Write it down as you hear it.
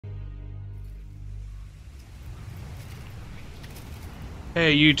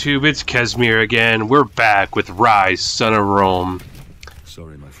Hey YouTube, it's Kesmir again. We're back with Ryse Son of Rome.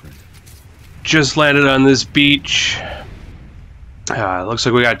 Sorry, my friend. Just landed on this beach. Looks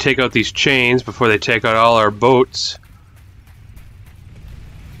like we gotta take out these chains before they take out all our boats.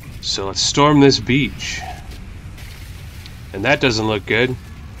 So let's storm this beach. And that doesn't look good.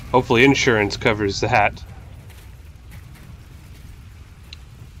 Hopefully insurance covers that.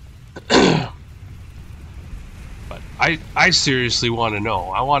 But I seriously want to know.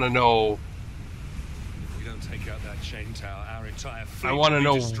 I want to know. If we don't take out that chain tower, our entire fleet I want to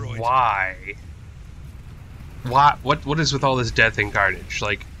know destroyed. why. What is with all this death and carnage?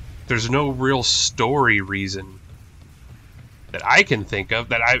 Like, there's no real story reason that I can think of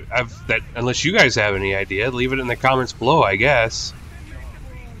that that unless you guys have any idea, leave it in the comments below, I guess.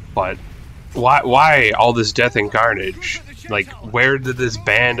 But why all this death and carnage? Like, where did this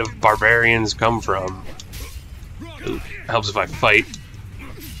band of barbarians come from? Ooh, helps if I fight.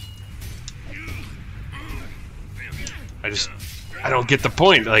 I don't get the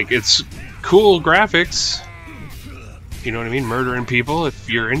point. Like, it's cool graphics. You know what I mean? Murdering people, if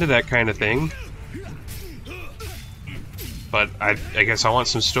you're into that kind of thing. But I guess I want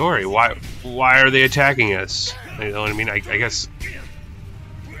some story. Why are they attacking us? You know what I mean? I guess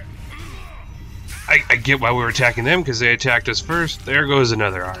I get why we were attacking them, because they attacked us first. There goes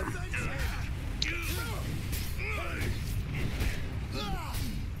another arm.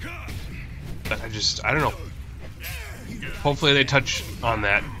 But I don't know. Hopefully they touch on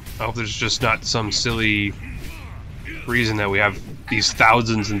that. I hope there's just not some silly reason that we have these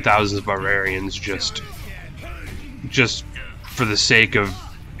thousands and thousands of barbarians just for the sake of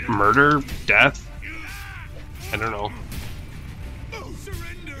murder, death. I don't know.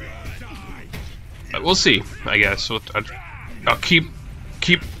 But we'll see, I guess. I'll keep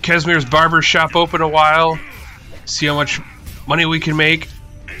Kesmir's barber shop open a while, see how much money we can make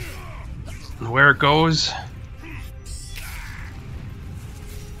and where it goes.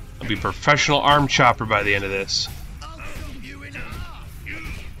 I'll be a professional arm chopper by the end of this.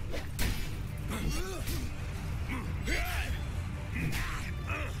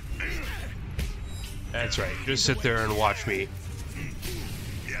 That's right, just sit there and watch me.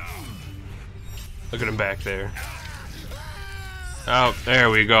 Look at him back there. Oh, there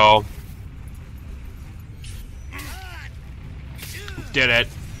we go. Did it.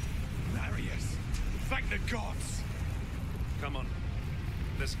 Thank the gods. Come on.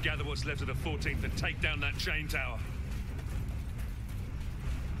 Let's gather what's left of the 14th and take down that chain tower.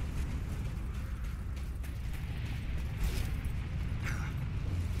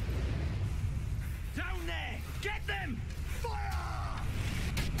 Down there! Get them! Fire!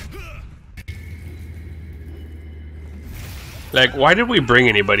 Like, why did we bring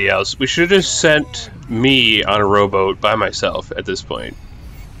anybody else? We should have sent me on a rowboat by myself at this point.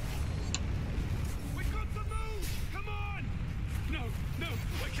 We got to move! Come on! No,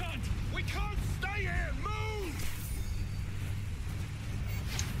 we can't stay here! Move!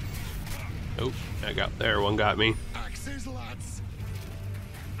 Oh, one got me. Axes, lads!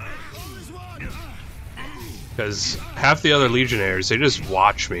 Because half the other legionnaires, they just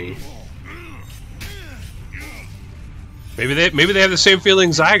watch me. Maybe they have the same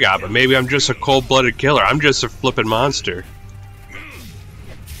feelings I got, but maybe I'm just a cold-blooded killer. I'm just a flippin' monster.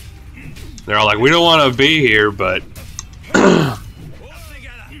 They're all like, we don't want to be here, but... Oh,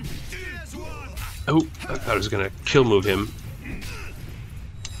 I thought I was going to kill move him.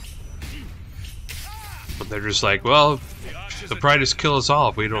 But they're just like, well, the pride is kill us all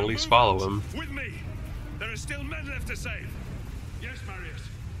if we don't at least follow him. With me! There are still men left to save! Yes, Marius.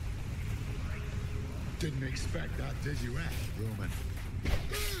 Didn't expect that, did you, Roman?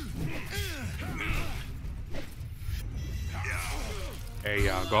 There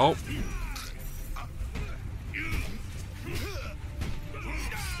you go.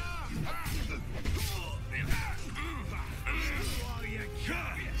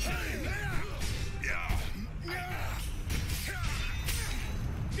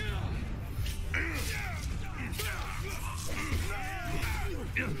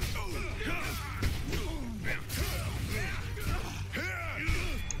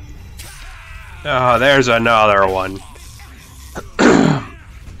 Oh, there's another one.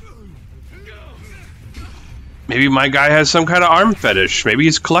 Maybe my guy has some kind of arm fetish. Maybe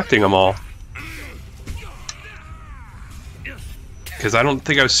he's collecting them all. Because I don't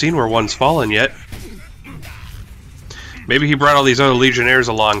think I've seen where one's fallen yet. Maybe he brought all these other legionnaires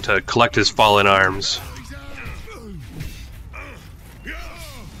along to collect his fallen arms.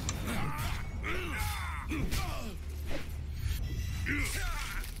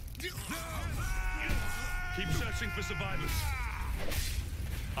 Keep searching for survivors.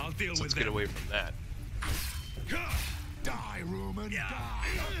 I'll deal So let's get away from that. Die, Roman, die!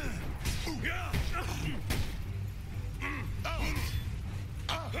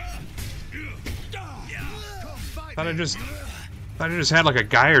 Thought I just had like a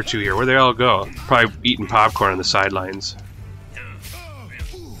guy or two here. Where'd they all go? Probably eating popcorn on the sidelines.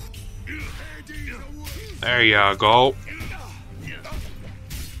 There you go.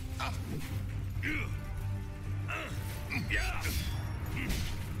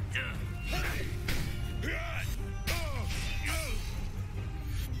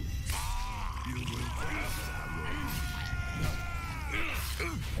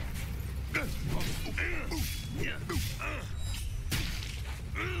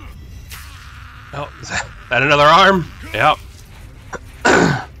 Oh, is that another arm? Yep.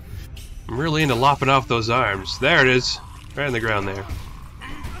 I'm really into lopping off those arms. There it is. Right on the ground there.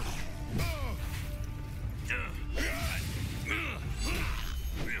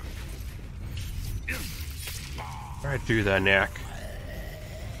 Right through the neck.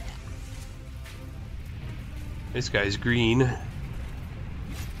 This guy's green.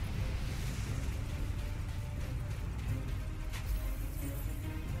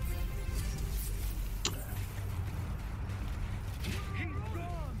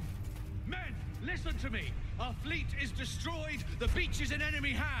 Listen to me. Our fleet is destroyed. The beach is in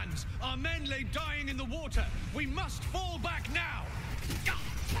enemy hands. Our men lay dying in the water. We must fall back now.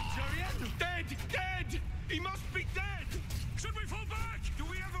 Jurian, dead, dead. He must be dead. Should we fall back? Do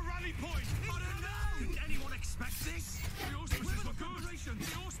we have a rally point? I don't know. Did anyone expect this? The auspices were good.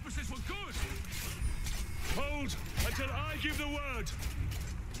 The auspices were good. Hold until I give the word.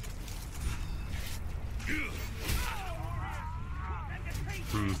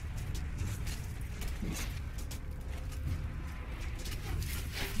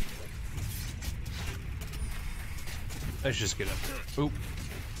 Let's just get up there. Oop.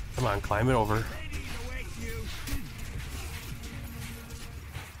 Come on, climb it over.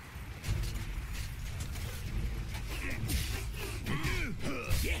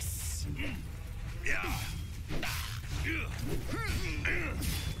 Yes.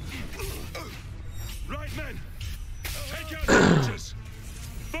 Right, men. Take out the archers.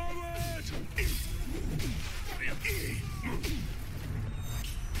 Forward.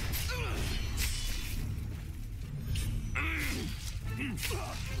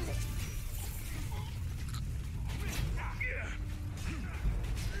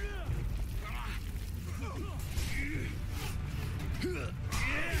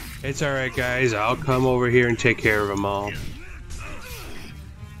 It's alright, guys. I'll come over here and take care of them all.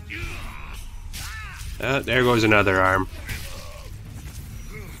 There goes another arm.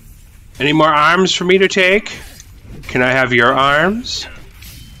 Any more arms for me to take? Can I have your arms?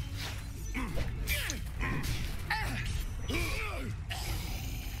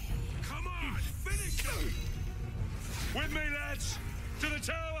 Come on, finish them. With me, lads. To the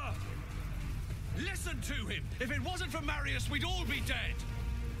tower. Listen to him. If it wasn't for Marius, we'd all be dead.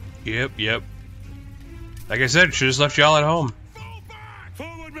 Yep. Like I said, should have left y'all at home. Fall back.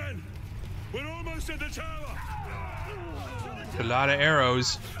 Forward, men. We're almost at the tower. A lot of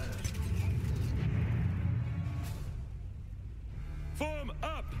arrows. Form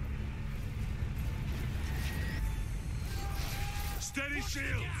up. Steady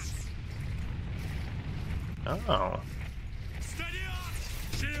shields. Oh. Steady on.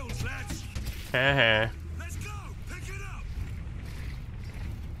 Shields, lads. Haha. Let's go. Pick it up.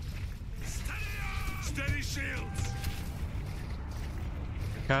 Steady on. Steady shields.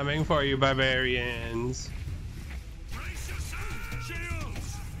 Coming for you, barbarians. Brace yourself.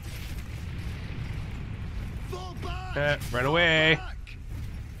 Shields. Fall back! Run away. Back!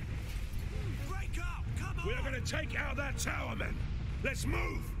 Break up. Come on. We're going to take out that tower, men. Let's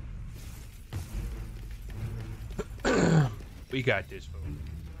move. We got this, folks.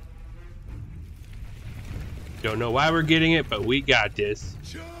 Don't know why we're getting it, but we got this.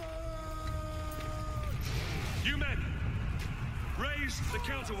 Charge! You men, raise the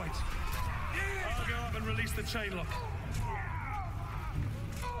counterweight. I'll go up and release the chain lock.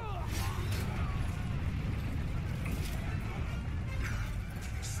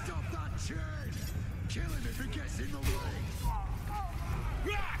 Stop that chain! Kill him if he gets in the way!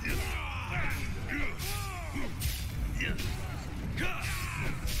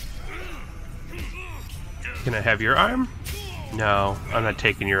 Can I have your arm? No, I'm not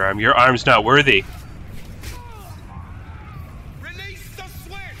taking your arm. Your arm's not worthy. Release the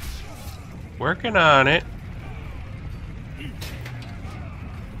switch! Working on it.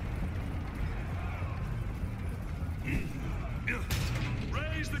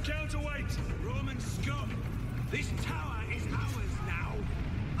 Raise the counterweight! Roman scum! This tower is ours now!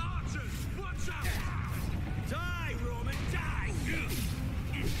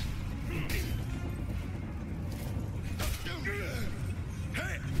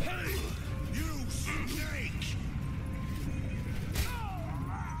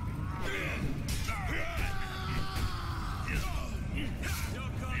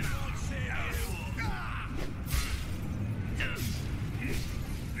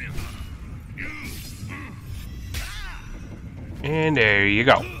 And there you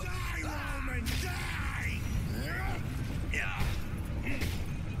go.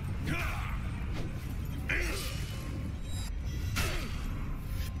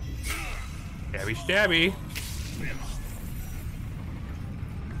 Stabby, stabby.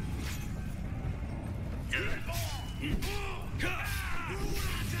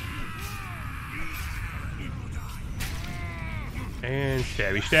 And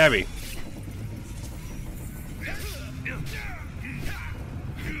stabby, stabby.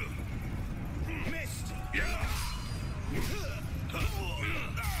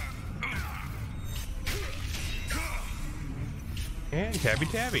 And tabby,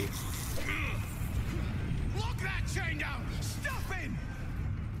 tabby. Lock that chain down! Stop him!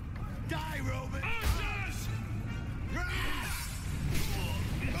 Die, Roman! Archers!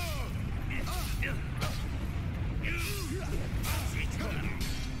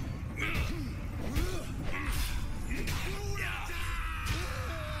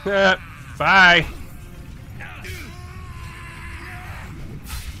 Bye.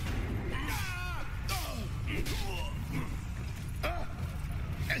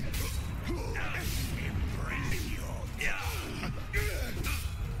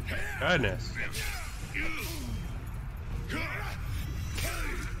 Goodness.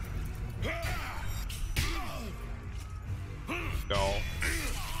 Go.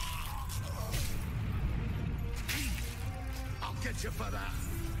 I'll get you for that.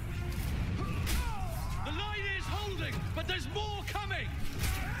 The line is holding, but there's more coming!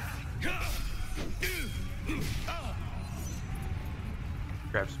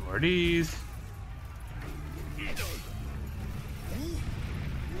 Grab some more of these.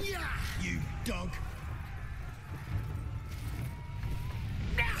 Yeah, you dog.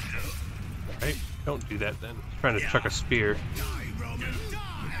 Right? Don't do that then. He's trying to chuck a spear. Die, Roman. Die.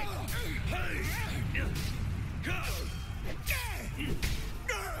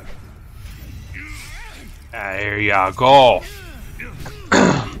 Ah, there you go.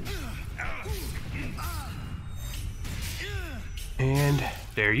 And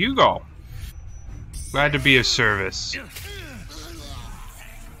there you go. Glad to be of service.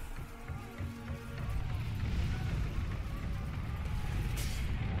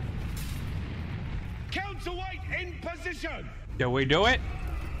 Counterweight in position! Can we do it?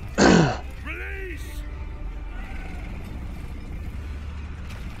 Release!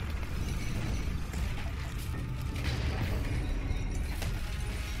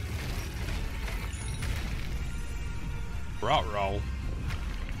 Roll.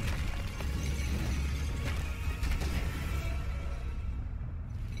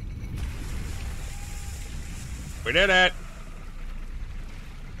 We did it.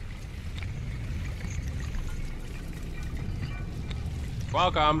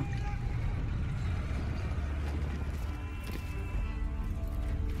 Welcome.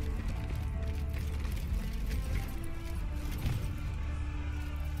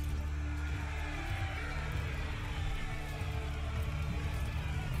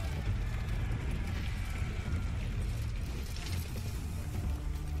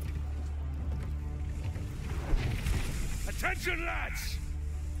 Attention, lads!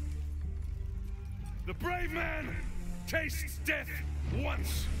 The brave man tastes death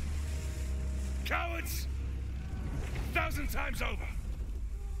once. Cowards, 1,000 times over.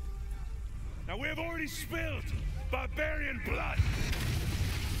 Now we have already spilled barbarian blood.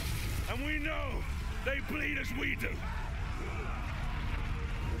 And we know they bleed as we do.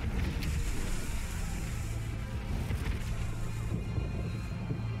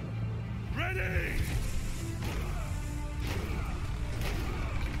 Ready!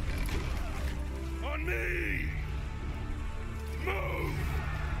 On me! Move!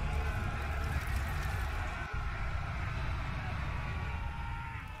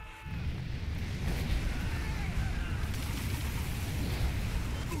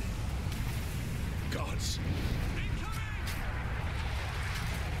 Gods!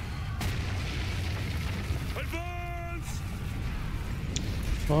 Advance!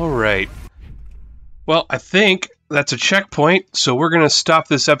 All right. Well, I think that's a checkpoint, so we're going to stop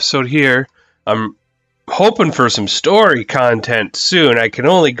this episode here. I'm hoping for some story content soon. I can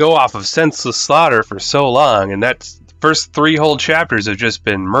only go off of senseless slaughter for so long, and that's the first 3 whole chapters have just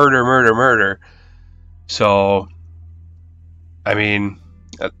been murder, murder, murder. So, I mean,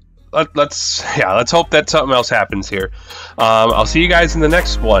 let's hope that something else happens here. I'll see you guys in the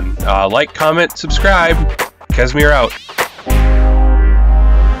next one. Like, comment, subscribe. Casimir out.